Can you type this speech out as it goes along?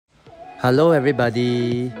Hello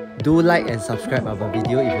everybody, do like and subscribe our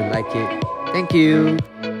video if you like it. Thank you.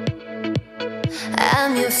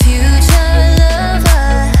 I'm your future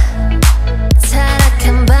lover.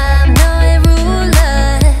 타락한 밤 너의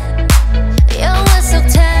ruler. 영화 속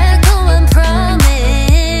달콤한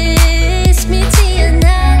promise. 믿지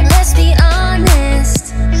않아, let's be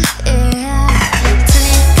honest. Yeah.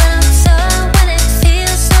 들릴 건 없어 when it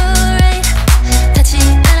feels so right. 닿지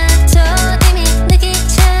않아도 이미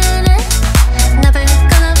느끼잖아. 나쁠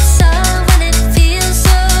건 없어 when it feels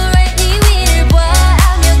so right. 네 위를 봐,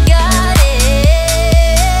 I'm your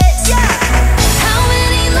goddess. Yeah. How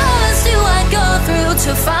many lovers do I go through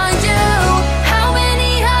to find you? How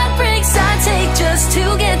many heartbreaks I take just to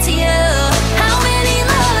get to you? How many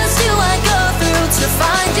lovers do I go through to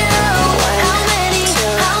find you? How many?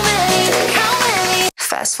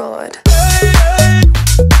 Fast forward.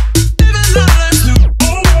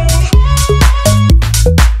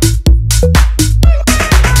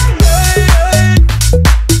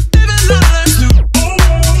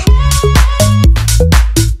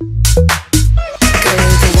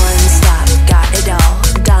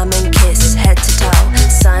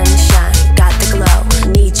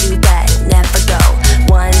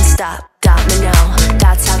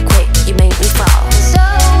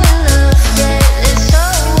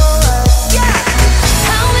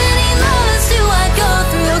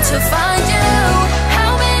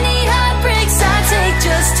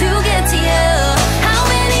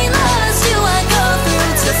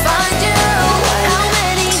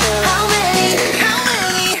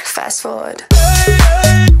 Fast forward.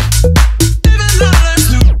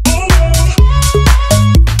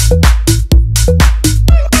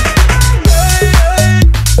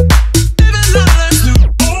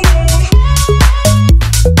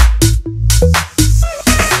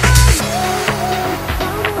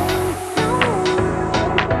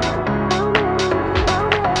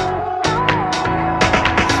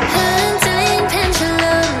 흔들린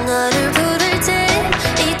pendulum 너를 부를 때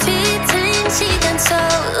이 뒤틀린 시간 속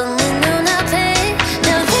없는 눈앞에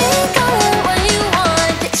널 이끌어 what you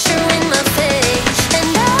want picture in my face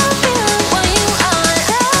and I'll be the one you want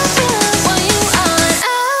I'll be the one you want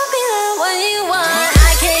I'll be the one you want I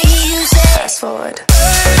can't hear you say fast forward.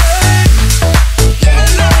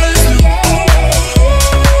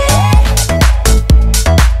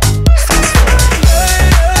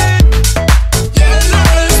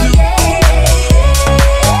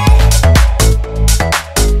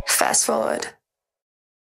 Fast forward.